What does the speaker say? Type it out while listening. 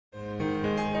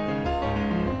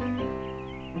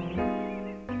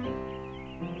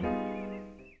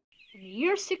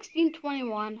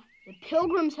1621, the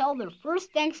Pilgrims held their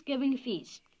first Thanksgiving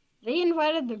feast. They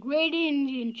invited the great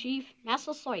Indian chief,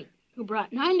 Massasoit, who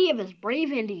brought 90 of his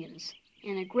brave Indians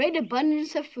and a great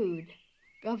abundance of food.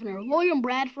 Governor William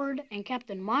Bradford and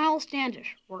Captain Miles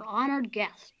Standish were honored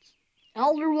guests.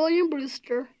 Elder William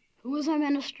Brewster, who was a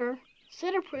minister,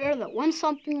 said a prayer that went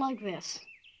something like this: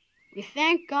 "We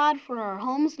thank God for our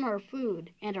homes and our food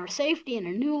and our safety in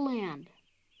a new land.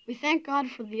 We thank God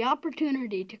for the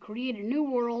opportunity to create a new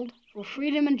world for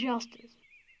freedom and justice."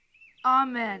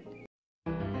 Amen.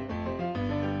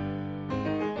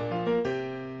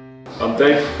 I'm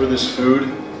thankful for this food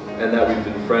and that we've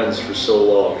been friends for so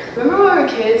long. Remember when we were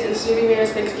kids and Snoopy made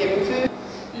us Thanksgiving food?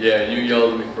 Yeah, you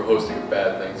yelled at me for hosting a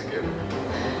bad Thanksgiving.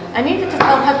 I needed to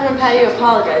tell Peppermint Patty to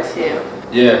apologize to you.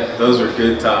 Yeah, those were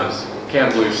good times.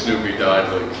 Can't believe Snoopy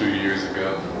died like 2 years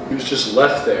ago. He was just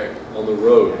left there on the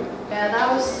road. Yeah,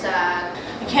 that was sad.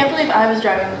 I can't believe I was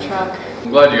driving the truck.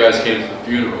 I'm glad you guys came to the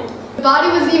funeral. The body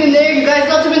wasn't even there. You guys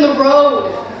left him in the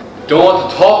road. Don't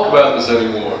want to talk about this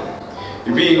anymore.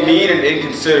 You're being mean and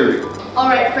inconsiderate. All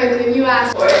right, Franklin, you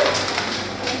asked for it.